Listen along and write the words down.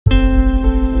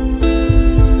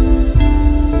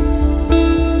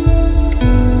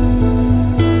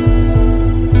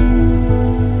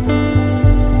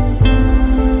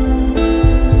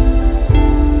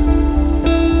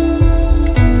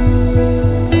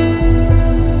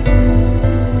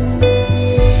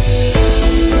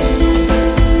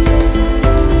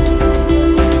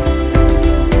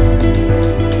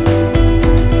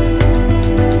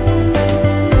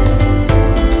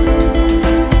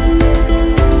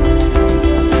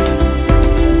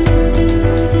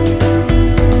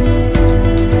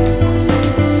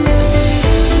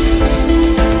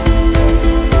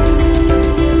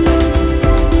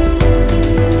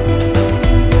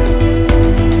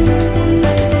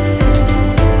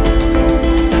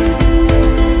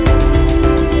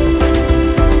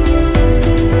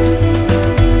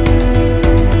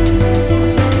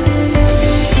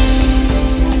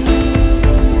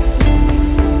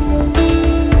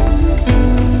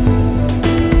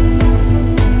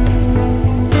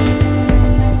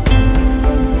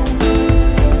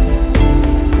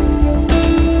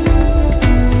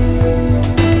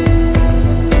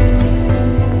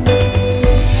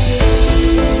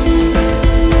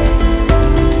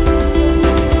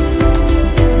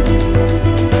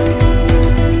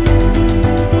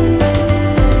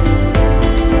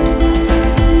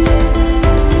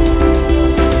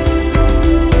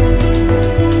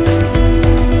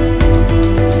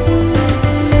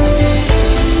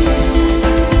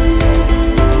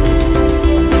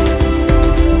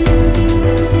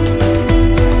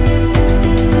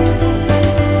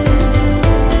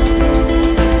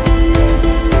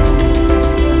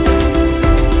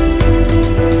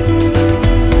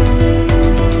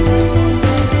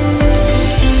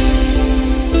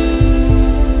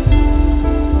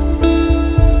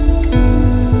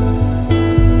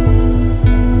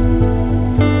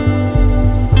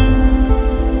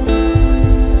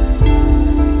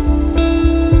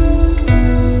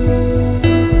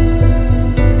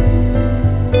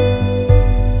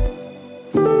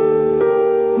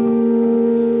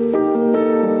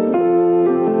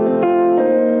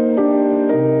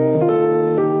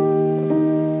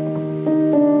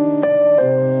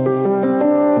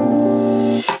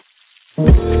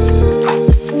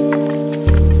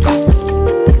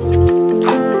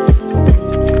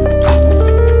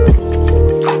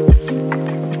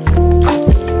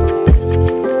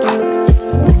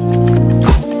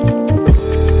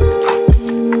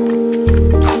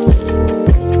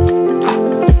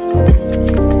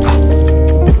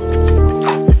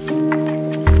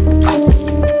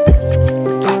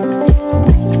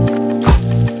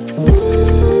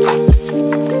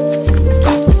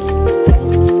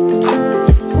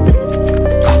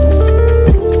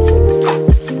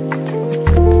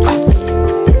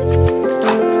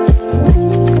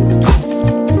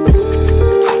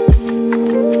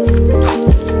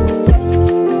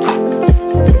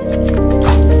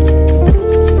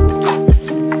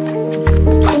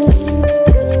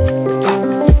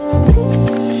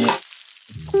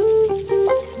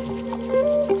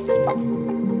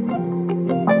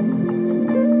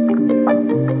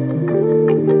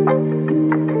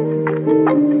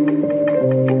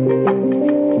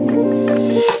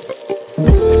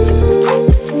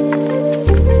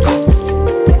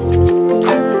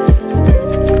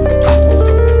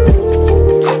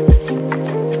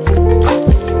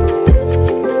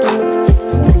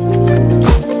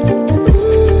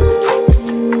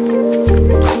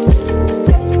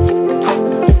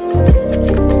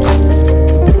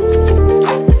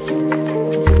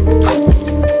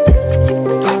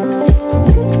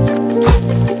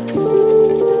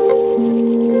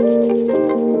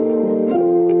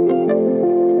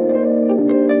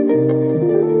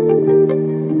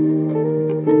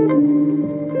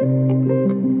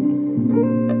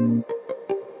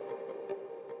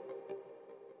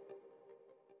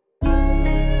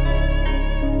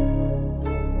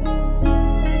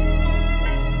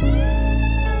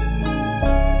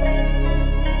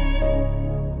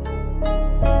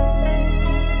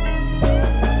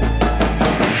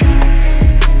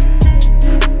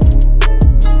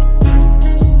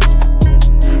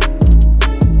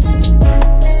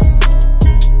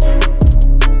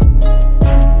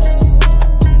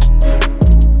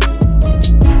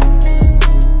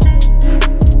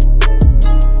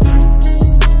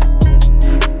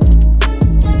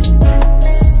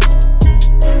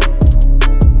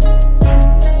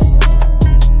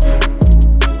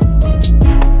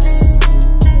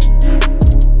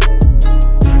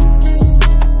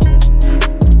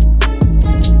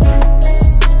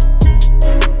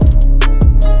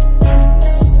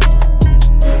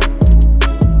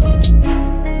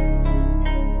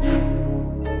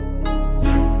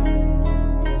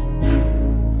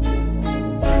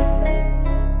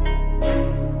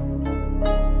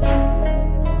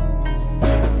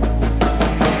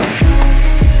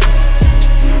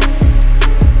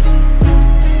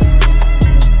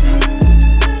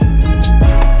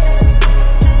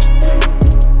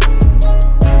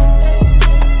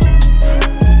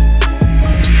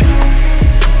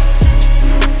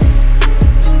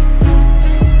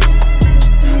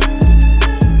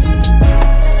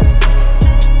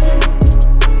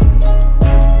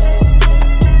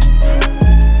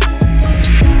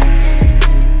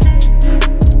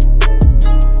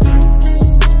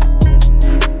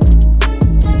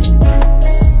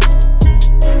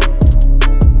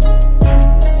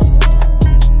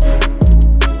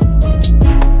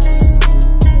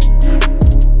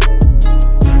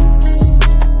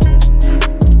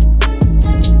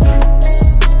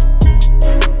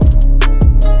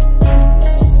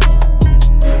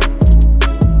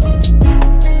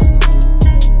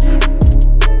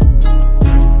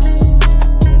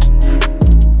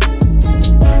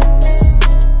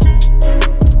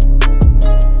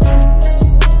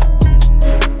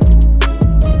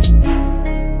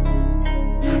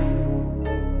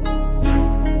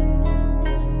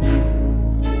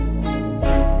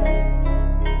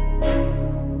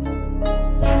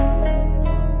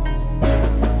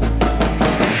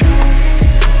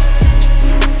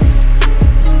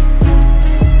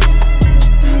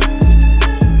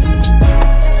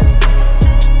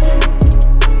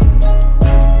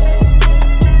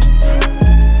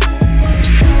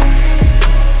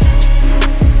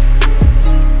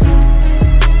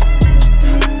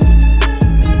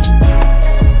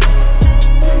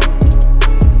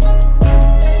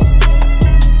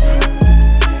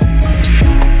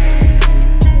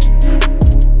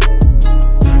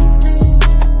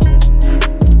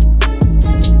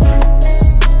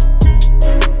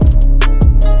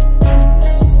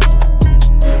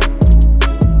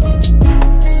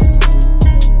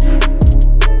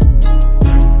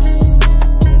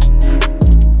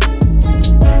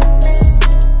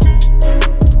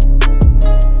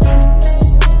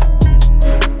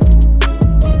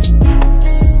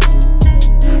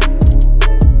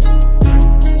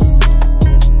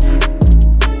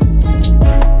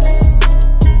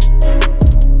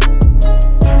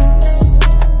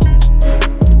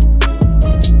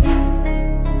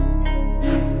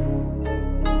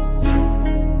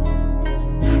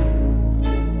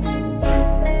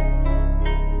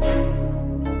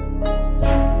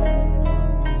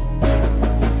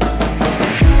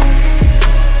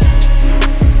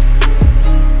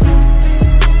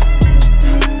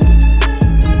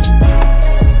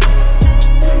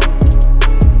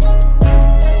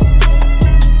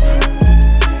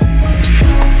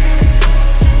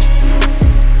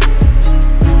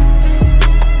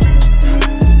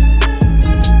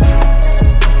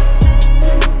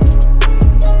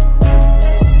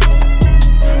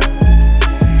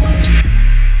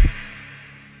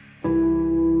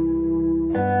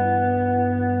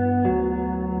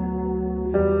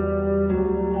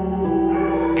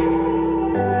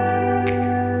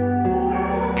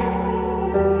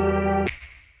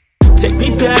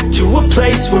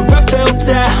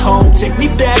at home. Take me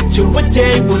back to a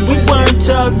day when we weren't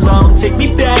alone. Take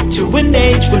me back to an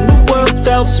age when the world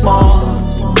felt small,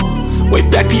 way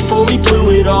back before we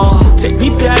blew it all. Take me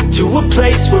back to a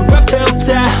place where I felt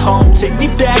at home. Take me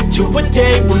back to a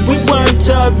day when we weren't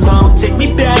alone. Take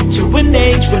me back to an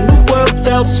age when the world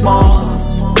felt small,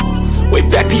 way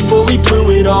back before we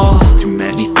blew it all. Too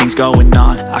many things going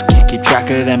on, I can't keep track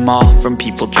of them all. From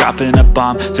people dropping a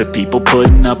bomb to people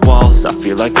putting up walls. I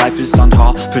feel like life is on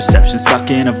hold, perception stuck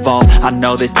in a vault. I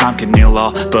know that time can heal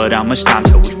all, but how much time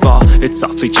till we fall? It's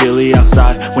awfully chilly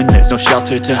outside when there's no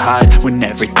shelter to hide. When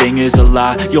everything is a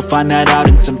lie, you'll find that out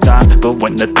in some time. But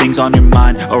when the things on your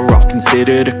mind are all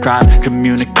considered a crime,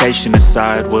 communication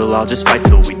aside, we'll all just fight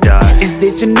till we die. Is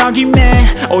this an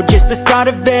argument or just the start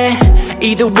of it?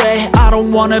 Either way, I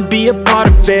don't wanna be a part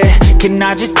of it. Can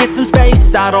I just get some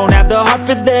space? I don't have the heart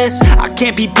for this. I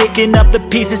can't be picking up the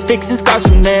pieces, fixing scars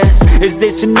from this. Is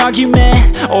this an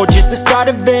argument or just the start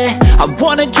of it? I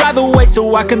wanna drive away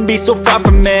so I can be so far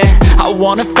from it. I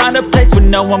wanna find a place where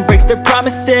no one breaks their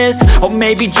promises, or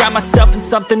maybe drown myself in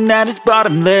something that is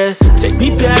bottomless. Take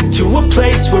me back to a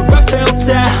place where I felt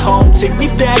at home. Take me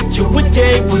back to a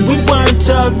day when we weren't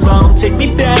alone. Take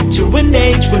me back to an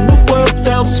age when the world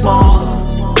felt small,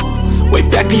 way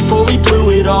back before we blew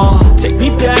it all. Take me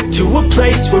back to a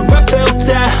place where I felt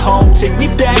at home. Take me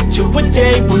back to a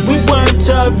day when we weren't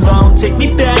alone. Take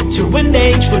me back to an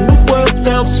age when the world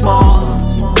felt small,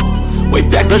 way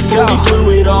back before we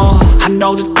blew it all. I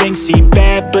know that things seem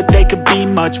bad, but they could be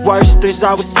much worse. There's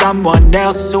always someone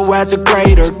else who has a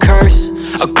greater curse,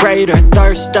 a greater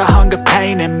thirst, a hunger,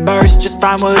 pain, and mercy. Just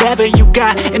find whatever you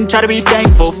got and try to be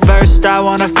thankful first. I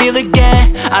wanna feel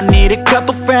again, I need a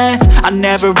couple friends. I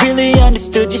never really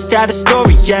understood just how the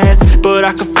story ends, but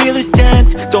I can feel it's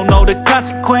tense, don't know the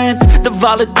consequence. The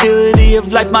volatility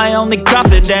of life, my only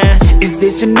confidence. Is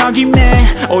this an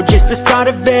argument or just the start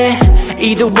of it?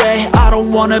 Either way, I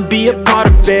don't wanna be a part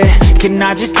of it. Can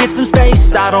I just get some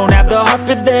space? I don't have the heart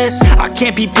for this. I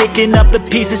can't be picking up the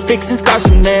pieces, fixing scars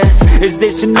from this. Is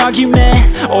this an argument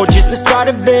or just the start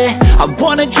of it? I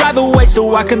wanna drive away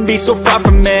so I can be so far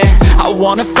from it. I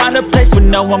wanna find a place where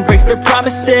no one breaks their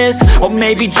promises, or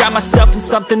maybe drown myself in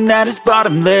something that is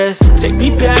bottomless. Take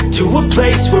me back to a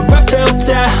place where I felt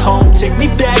at home. Take me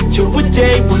back to a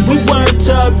day when we weren't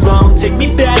alone. Take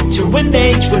me back to an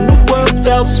age when the world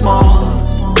felt small,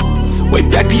 way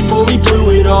back before we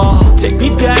blew it all. Take me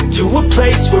back to a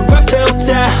place where I felt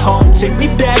at home. Take me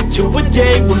back to a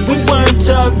day when we weren't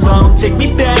alone. Take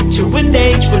me back to an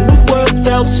age when the world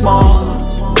felt small,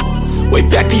 way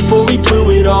back before we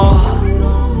blew it all.